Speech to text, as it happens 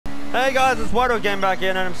Hey guys, it's Water again back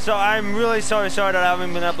in, and I'm really sorry that I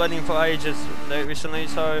haven't been uploading for ages recently.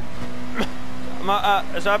 So,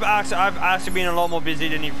 I've actually been a lot more busy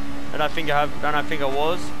than I think I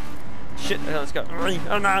was. Shit, let's go.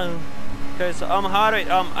 Oh no. Okay, so Harry,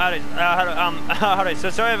 so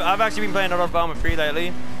sorry, I've actually been playing a lot of Arma 3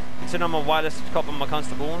 lately. Considering I'm a whitelist cop on my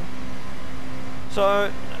constable. So,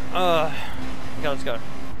 okay, let's go.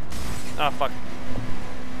 Ah, fuck.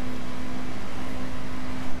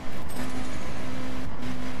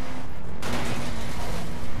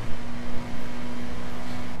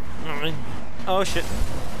 Oh shit.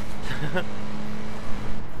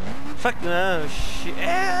 Fuck no, shit.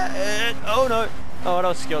 Oh no. Oh, that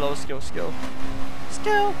was skill, skill.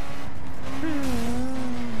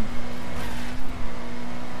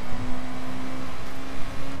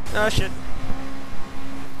 Oh shit.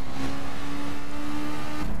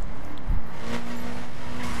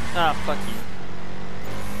 Ah, fuck you.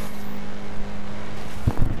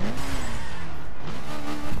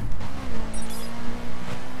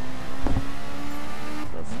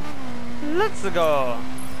 Let's go.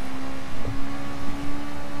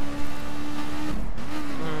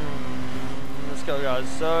 Let's go, guys.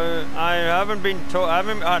 So I haven't been so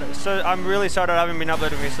I'm really sorry that I haven't been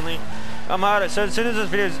uploading recently. So as soon as this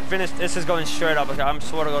video is finished, this is going straight up. Okay, I'm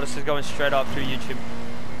swear to God, this is going straight up to YouTube.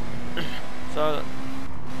 So,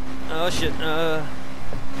 oh shit. So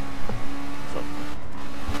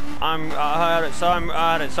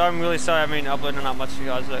I'm really sorry I've been uploading that much to you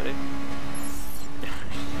guys lately.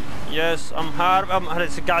 Yes, I'm hard.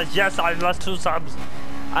 So guys, yes, I've lost 2 subs.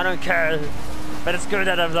 I don't care, but it's good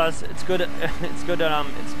that I've lost. It's good. It's good that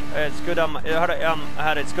it's good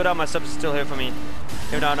that my subs are still here for me,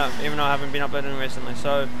 even though I haven't been uploading recently.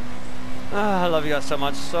 So I love you guys so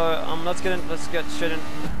much. So let's get straight in.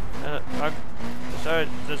 Sorry,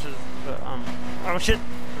 this is oh shit.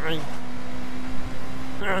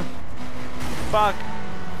 Fuck.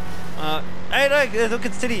 Hey, look,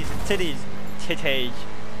 it's titties.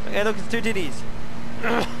 Okay, look, it's 2 titties.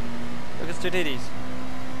 Look, it's 2 titties.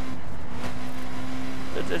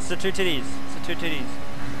 It's the 2 titties. It's the 2 titties.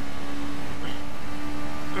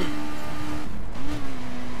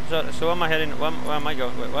 So where am I heading? Where am I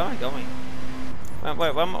going? Wait, where am I going? Wait,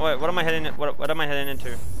 what am I heading? What am I heading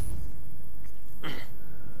into?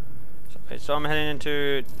 So I'm heading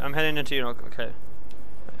into. You know. Okay.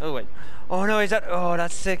 Oh wait. Oh no, is that? Oh,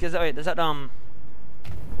 that's sick. Is that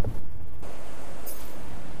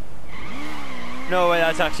No way,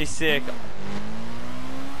 that's actually sick.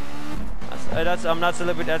 That's the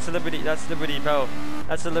Liberty. That's Liberty, bro.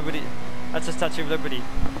 That's the Liberty. That's the Statue of Liberty.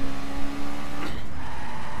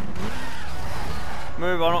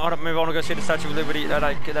 Move on. I want to go see the Statue of Liberty.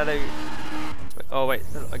 Oh wait,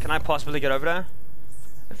 can I possibly get over there?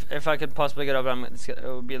 If I could possibly get over there, it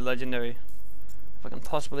would be legendary. If I can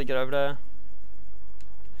possibly get over there.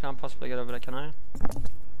 I can't possibly get over there, can I?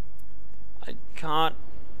 I can't.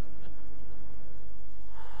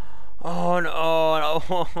 Oh no, oh,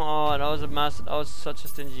 that was a massive, that was such a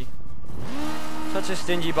stingy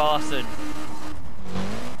bastard.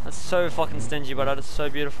 That's so fucking stingy, but that is so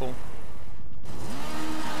beautiful.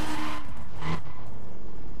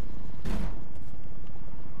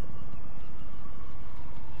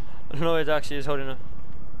 I don't know what it actually is holding her.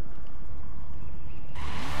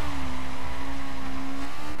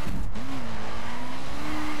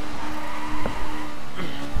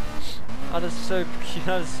 Oh, that's so cute.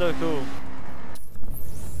 That is so cool.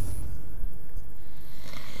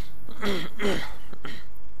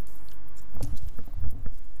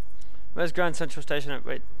 Where's Grand Central Station at?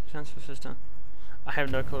 Wait, Central Station. I have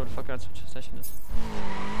no clue what the fuck Grand Central Station is.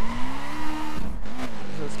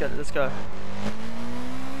 So let's get it. Let's go.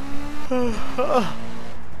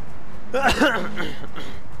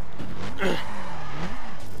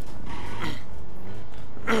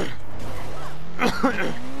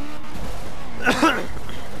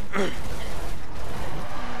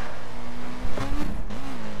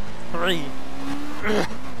 Three.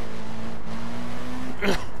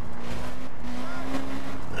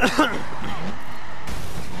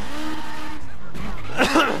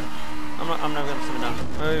 I'm not gonna sit down.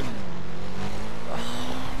 Move.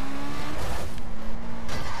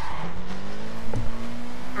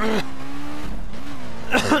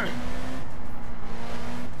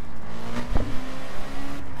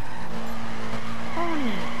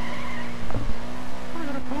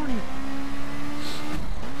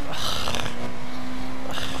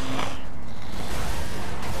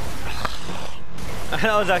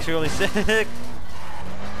 That was actually really sick.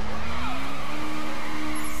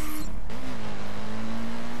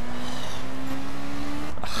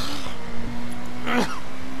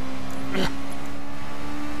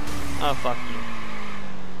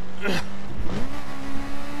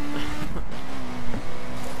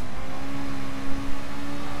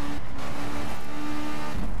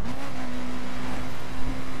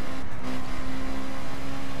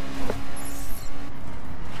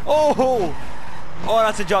 Oh! Oh,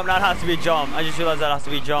 that's a jump. That has to be a jump. I just realized that has to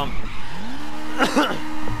be a jump.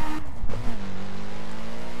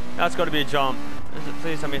 That's got to be a jump.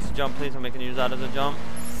 Please tell me it's a jump. Please tell me I can use that as a jump.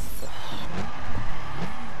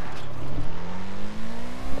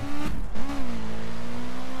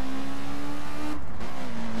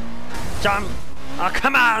 Jump! Oh,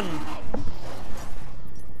 come on!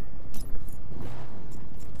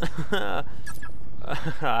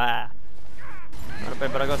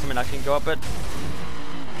 But I got something I can go up it.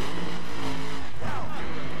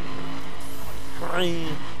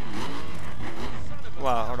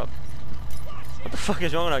 Wow, hold up. What the fuck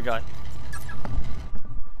is wrong with that guy?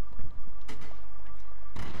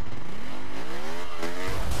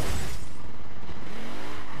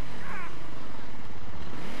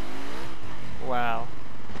 Wow.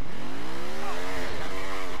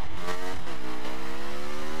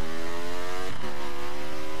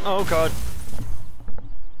 Oh god.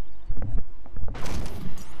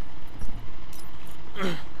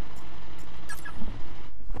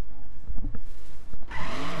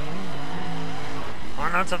 Oh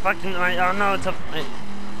no, it's a fucking, oh no, it's a,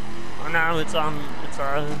 oh no, it's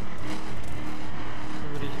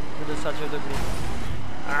it is such a liberty.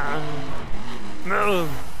 Move!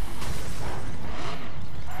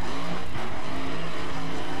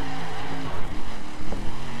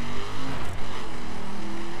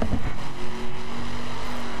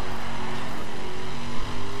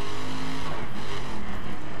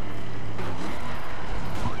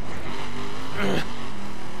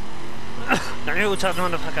 You tough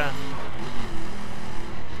motherfucker.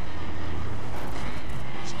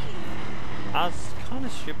 That's kind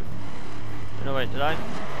of stupid. No wait, did I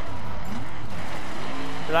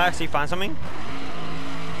actually find something?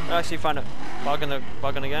 Did I actually find a bug in the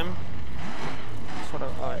game? Sort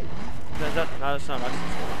of. Alright. Is that? No, that's not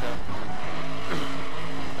accessible.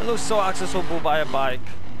 It looks so accessible by a bike.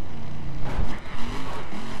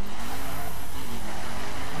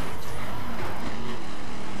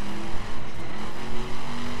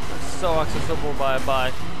 So accessible by a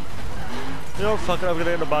bike. You know, fuck it, I'm gonna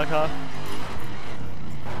get in the bike car.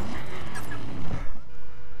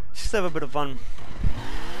 Just have a bit of fun.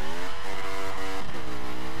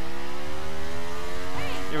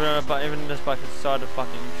 Even this bike is so to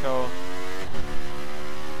fucking show.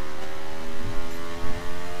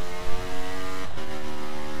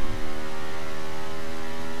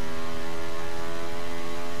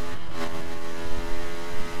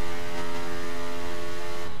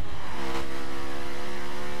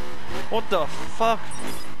 What the fuck?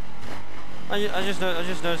 I just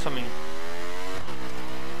noticed something.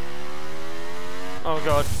 Oh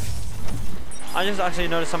god. I just actually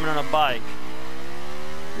noticed something on a bike.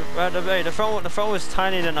 The front was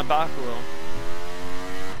tinier than a back wheel.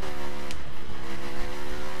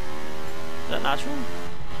 Is that natural?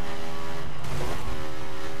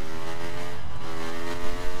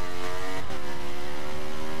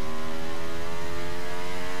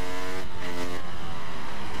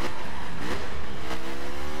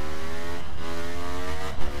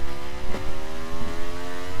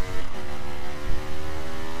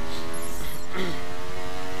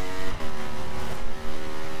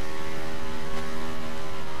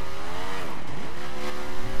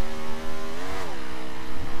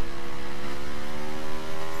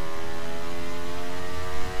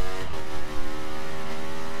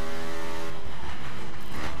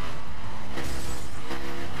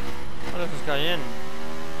 This guy in.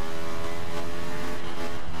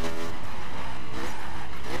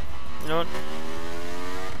 You know what?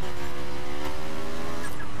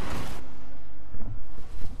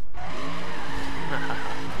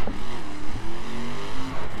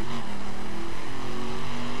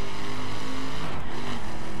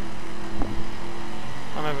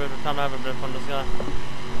 Time to have a bit of fun with this guy.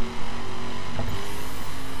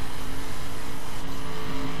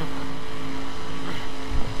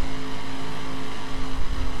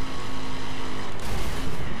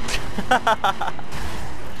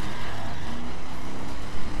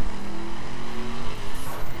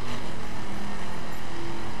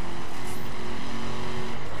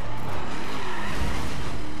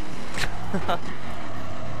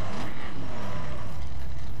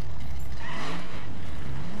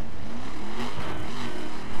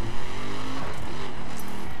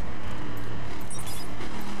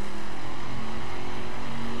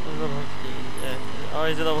 Oh,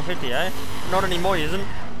 is it level 50, eh? Not anymore, he isn't.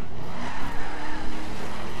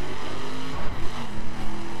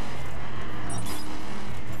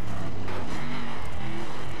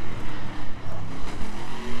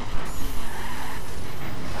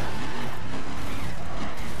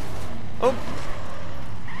 Oh!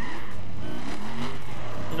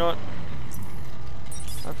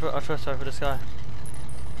 I feel sorry for this guy.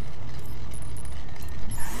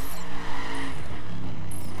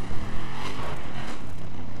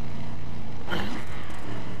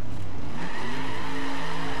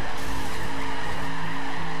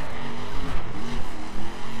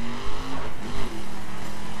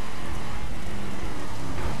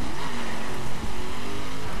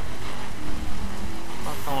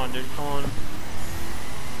 Oh, come on, dude, come on.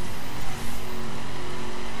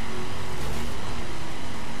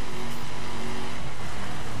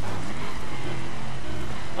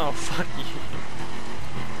 Oh, fuck you.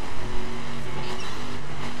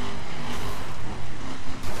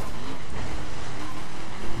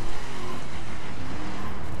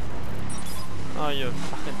 Oh, you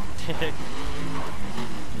fucking dick.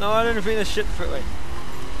 No, I didn't think this shit through. Wait.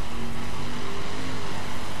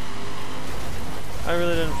 I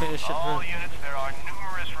really didn't think this shit through. All units, there are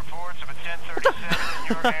numerous reports of a 1037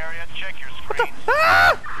 in your area. Check your screens. 10-4.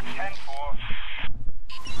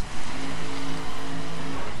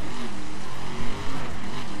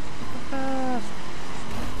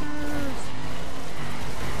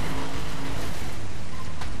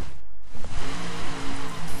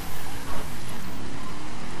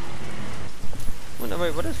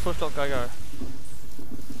 Wait, where does full stop guy go?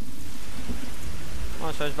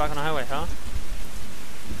 Oh, so he's back on the highway, huh?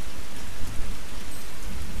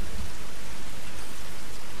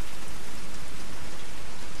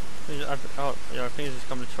 Oh, yeah, I think he's just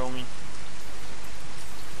coming to troll me.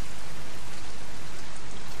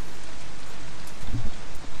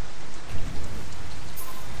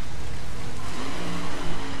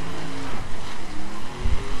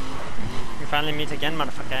 We finally meet again,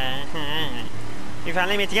 motherfucker. We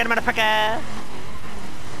finally meet again, motherfucker.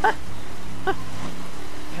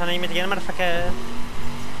 We finally meet again, motherfucker.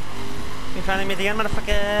 We finally meet again,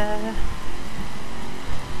 motherfucker.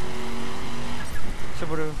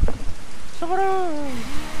 Subaru. Subaru.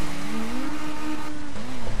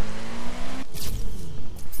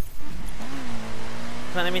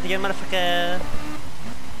 Finally meet again, motherfucker.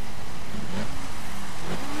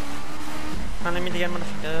 Finally meet again,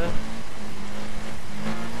 motherfucker.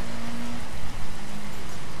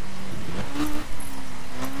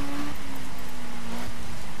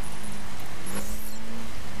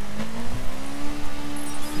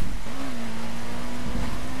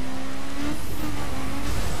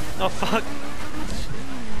 Oh fuck.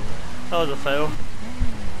 That was a fail.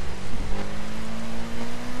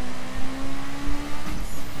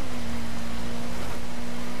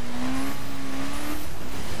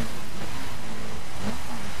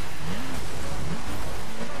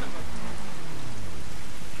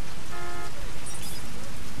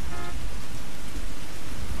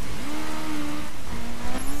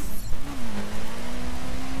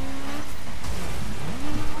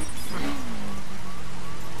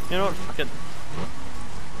 You know what? Fuck it.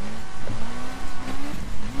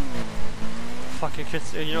 Fuck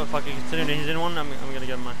it. You know what? Fuck it. Considering he's in one, I'm gonna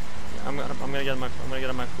get my. I'm gonna get my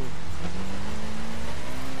food.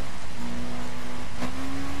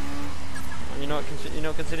 You know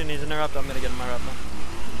what? Considering he's in a Raptor, I'm gonna get my Raptor.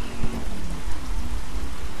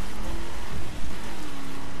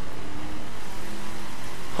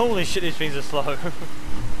 Holy shit! These things are slow.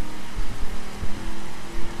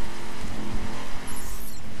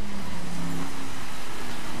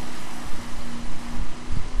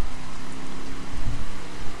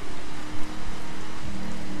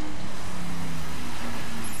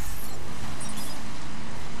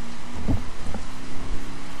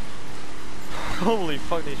 Holy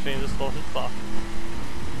fuck, these things are slow as fuck.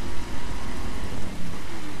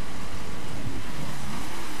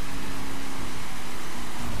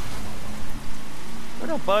 What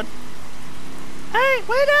up, bud? Hey,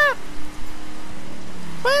 wait up!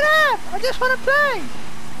 Wait up! I just wanna play!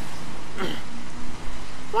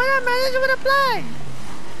 Wait up, man, I just wanna play!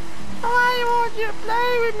 Why you want you to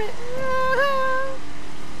play with me?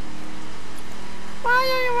 Why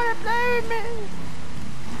do you wanna play with me?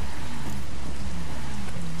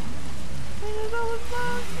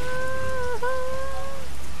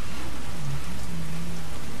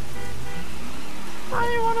 Why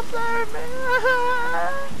do you wanna play with me?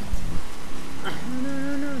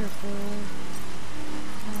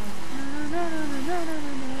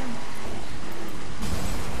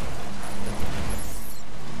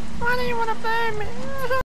 Why do you wanna play with me?